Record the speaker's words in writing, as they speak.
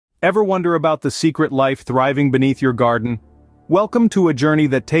Ever wonder about the secret life thriving beneath your garden? Welcome to a journey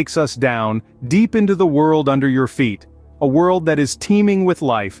that takes us down, deep into the world under your feet. A world that is teeming with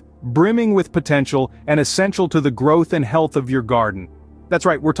life, brimming with potential, and essential to the growth and health of your garden. That's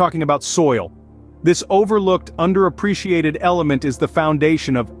right, we're talking about soil. This overlooked, underappreciated element is the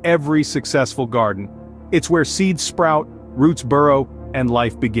foundation of every successful garden. It's where seeds sprout, roots burrow, and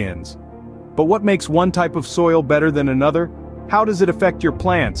life begins. But what makes one type of soil better than another? How does it affect your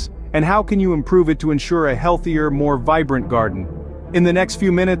plants? And how can you improve it to ensure a healthier, more vibrant garden? In the next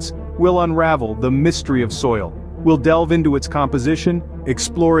few minutes, we'll unravel the mystery of soil. We'll delve into its composition,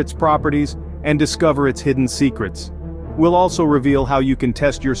 explore its properties, and discover its hidden secrets. We'll also reveal how you can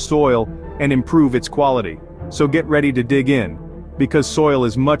test your soil and improve its quality. So get ready to dig in, because soil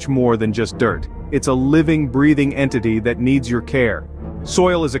is much more than just dirt. It's a living, breathing entity that needs your care.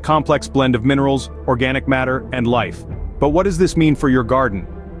 Soil is a complex blend of minerals, organic matter, and life. But what does this mean for your garden?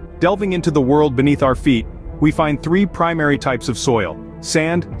 Delving into the world beneath our feet, we find three primary types of soil: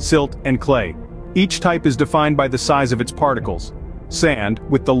 sand, silt, and clay. Each type is defined by the size of its particles. Sand,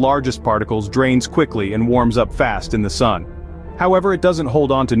 with the largest particles, drains quickly and warms up fast in the sun. However, it doesn't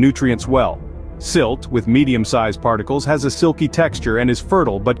hold on to nutrients well. Silt, with medium-sized particles, has a silky texture and is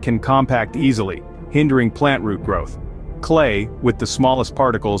fertile but can compact easily, hindering plant root growth. Clay, with the smallest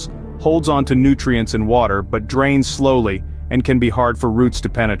particles, holds on to nutrients and water but drains slowly and can be hard for roots to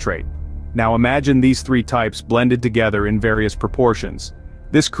penetrate. Now imagine these three types blended together in various proportions.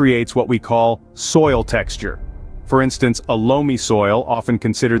 This creates what we call soil texture. For instance, a loamy soil, often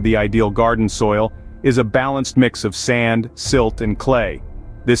considered the ideal garden soil, is a balanced mix of sand, silt, and clay.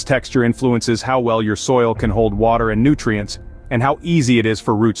 This texture influences how well your soil can hold water and nutrients, and how easy it is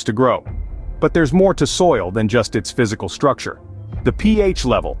for roots to grow. But there's more to soil than just its physical structure. The pH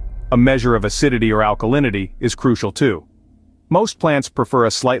level, a measure of acidity or alkalinity, is crucial too. Most plants prefer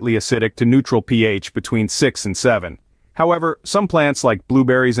a slightly acidic to neutral pH between 6 and 7. However, some plants like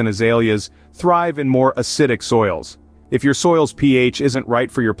blueberries and azaleas thrive in more acidic soils. If your soil's pH isn't right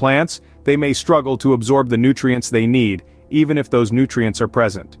for your plants, they may struggle to absorb the nutrients they need, even if those nutrients are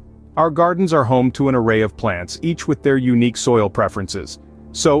present. Our gardens are home to an array of plants, each with their unique soil preferences.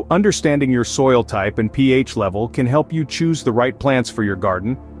 So, understanding your soil type and pH level can help you choose the right plants for your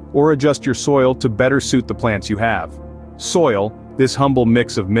garden, or adjust your soil to better suit the plants you have. Soil, this humble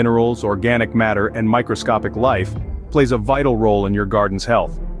mix of minerals, organic matter, and microscopic life, plays a vital role in your garden's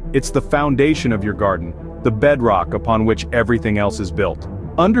health. It's the foundation of your garden, the bedrock upon which everything else is built.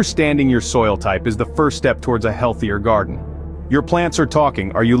 Understanding your soil type is the first step towards a healthier garden. Your plants are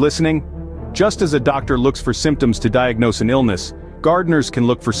talking, are you listening? Just as a doctor looks for symptoms to diagnose an illness, gardeners can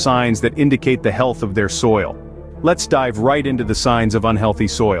look for signs that indicate the health of their soil. Let's dive right into the signs of unhealthy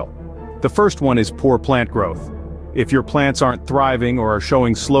soil. The first one is poor plant growth. If your plants aren't thriving or are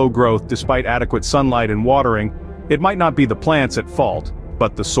showing slow growth despite adequate sunlight and watering, it might not be the plants at fault,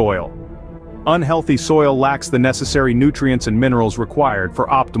 but the soil. Unhealthy soil lacks the necessary nutrients and minerals required for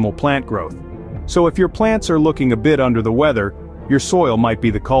optimal plant growth. So if your plants are looking a bit under the weather, your soil might be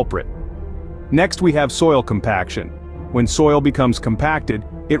the culprit. Next we have soil compaction. When soil becomes compacted,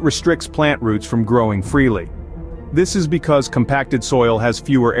 it restricts plant roots from growing freely. This is because compacted soil has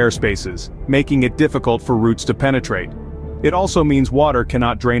fewer air spaces, making it difficult for roots to penetrate. It also means water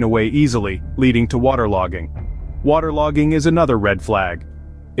cannot drain away easily, leading to waterlogging. Waterlogging is another red flag.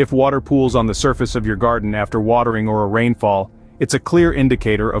 If water pools on the surface of your garden after watering or a rainfall, it's a clear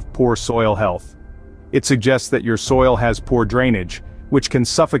indicator of poor soil health. It suggests that your soil has poor drainage, which can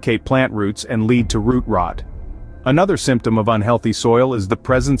suffocate plant roots and lead to root rot. Another symptom of unhealthy soil is the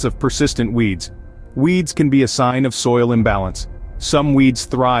presence of persistent weeds. Weeds can be a sign of soil imbalance. Some weeds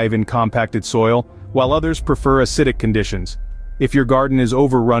thrive in compacted soil, while others prefer acidic conditions. If your garden is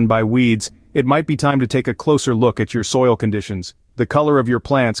overrun by weeds, it might be time to take a closer look at your soil conditions. The color of your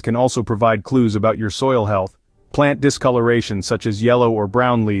plants can also provide clues about your soil health. Plant discoloration such as yellow or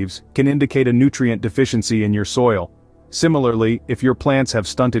brown leaves can indicate a nutrient deficiency in your soil. Similarly, if your plants have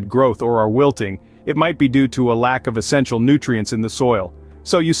stunted growth or are wilting, it might be due to a lack of essential nutrients in the soil.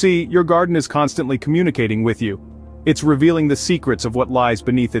 So you see, your garden is constantly communicating with you. It's revealing the secrets of what lies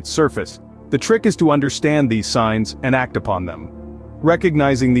beneath its surface. The trick is to understand these signs and act upon them.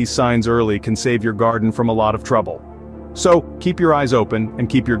 Recognizing these signs early can save your garden from a lot of trouble. So, keep your eyes open and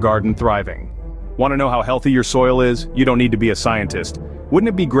keep your garden thriving. Want to know how healthy your soil is? You don't need to be a scientist. Wouldn't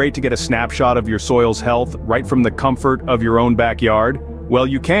it be great to get a snapshot of your soil's health right from the comfort of your own backyard? Well,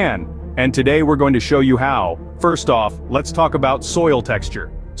 you can. And today we're going to show you how. First off, let's talk about soil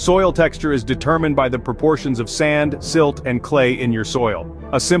texture. Soil texture is determined by the proportions of sand, silt, and clay in your soil.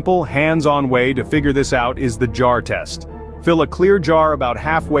 A simple, hands-on way to figure this out is the jar test. Fill a clear jar about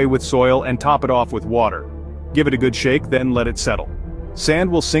halfway with soil and top it off with water. Give it a good shake, then let it settle.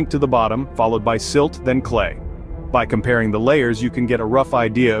 Sand will sink to the bottom, followed by silt, then clay. By comparing the layers, you can get a rough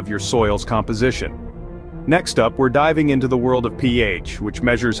idea of your soil's composition. Next up, we're diving into the world of pH, which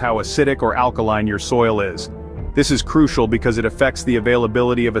measures how acidic or alkaline your soil is. This is crucial because it affects the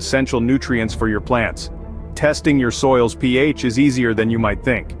availability of essential nutrients for your plants. Testing your soil's pH is easier than you might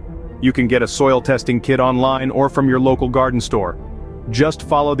think. You can get a soil testing kit online or from your local garden store. Just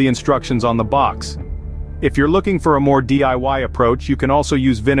follow the instructions on the box. If you're looking for a more DIY approach, you can also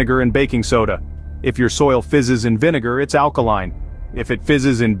use vinegar and baking soda. If your soil fizzes in vinegar, it's alkaline. If it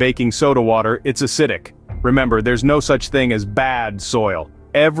fizzes in baking soda water, it's acidic. Remember, there's no such thing as bad soil.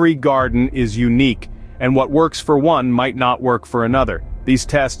 Every garden is unique, and what works for one might not work for another. These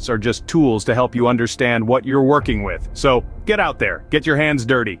tests are just tools to help you understand what you're working with. So, get out there, get your hands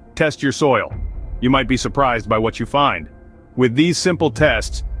dirty, test your soil. You might be surprised by what you find. With these simple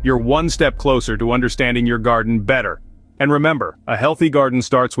tests, you're one step closer to understanding your garden better. And remember, a healthy garden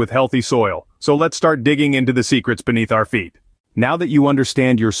starts with healthy soil. So let's start digging into the secrets beneath our feet. Now that you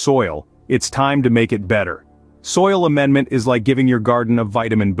understand your soil, it's time to make it better. Soil amendment is like giving your garden a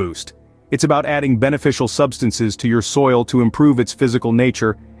vitamin boost. It's about adding beneficial substances to your soil to improve its physical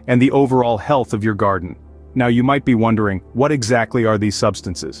nature and the overall health of your garden. Now you might be wondering, what exactly are these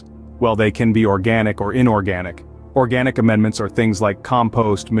substances? Well, they can be organic or inorganic. Organic amendments are things like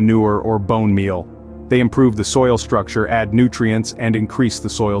compost, manure, or bone meal. They improve the soil structure, add nutrients, and increase the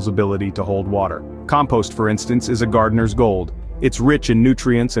soil's ability to hold water. Compost, for instance, is a gardener's gold. It's rich in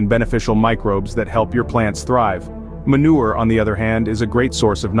nutrients and beneficial microbes that help your plants thrive. Manure, on the other hand, is a great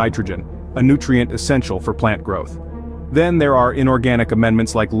source of nitrogen, a nutrient essential for plant growth. Then there are inorganic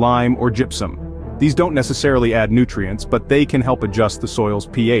amendments like lime or gypsum. These don't necessarily add nutrients, but they can help adjust the soil's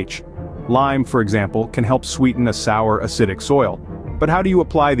pH. Lime, for example, can help sweeten a sour, acidic soil. But how do you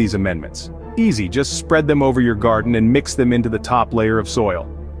apply these amendments? Easy, just spread them over your garden and mix them into the top layer of soil.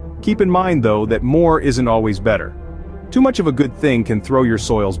 Keep in mind, though, that more isn't always better. Too much of a good thing can throw your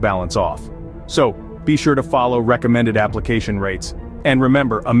soil's balance off. So, be sure to follow recommended application rates. And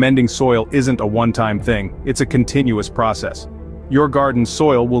remember, amending soil isn't a one-time thing, it's a continuous process. Your garden's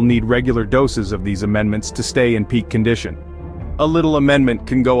soil will need regular doses of these amendments to stay in peak condition. A little amendment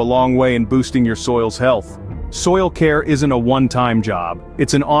can go a long way in boosting your soil's health. Soil care isn't a one-time job,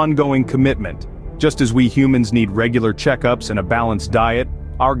 it's an ongoing commitment. Just as we humans need regular checkups and a balanced diet,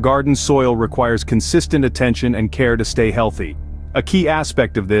 our garden soil requires consistent attention and care to stay healthy. A key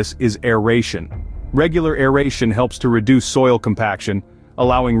aspect of this is aeration. Regular aeration helps to reduce soil compaction,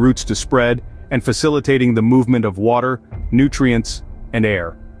 allowing roots to spread, and facilitating the movement of water, nutrients, and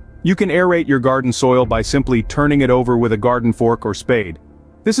air. You can aerate your garden soil by simply turning it over with a garden fork or spade.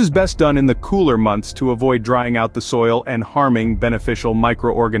 This is best done in the cooler months to avoid drying out the soil and harming beneficial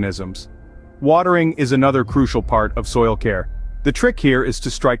microorganisms. Watering is another crucial part of soil care. The trick here is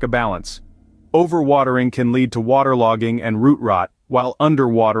to strike a balance. Overwatering can lead to waterlogging and root rot, while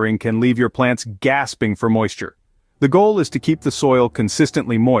underwatering can leave your plants gasping for moisture. The goal is to keep the soil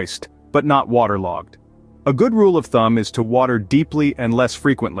consistently moist, but not waterlogged. A good rule of thumb is to water deeply and less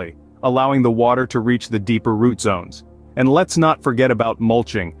frequently, allowing the water to reach the deeper root zones. And let's not forget about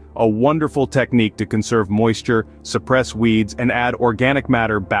mulching, a wonderful technique to conserve moisture, suppress weeds, and add organic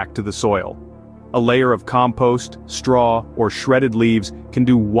matter back to the soil. A layer of compost, straw, or shredded leaves can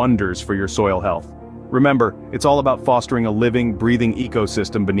do wonders for your soil health. Remember, it's all about fostering a living, breathing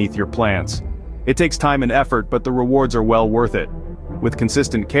ecosystem beneath your plants. It takes time and effort, but the rewards are well worth it. With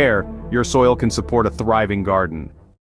consistent care, your soil can support a thriving garden.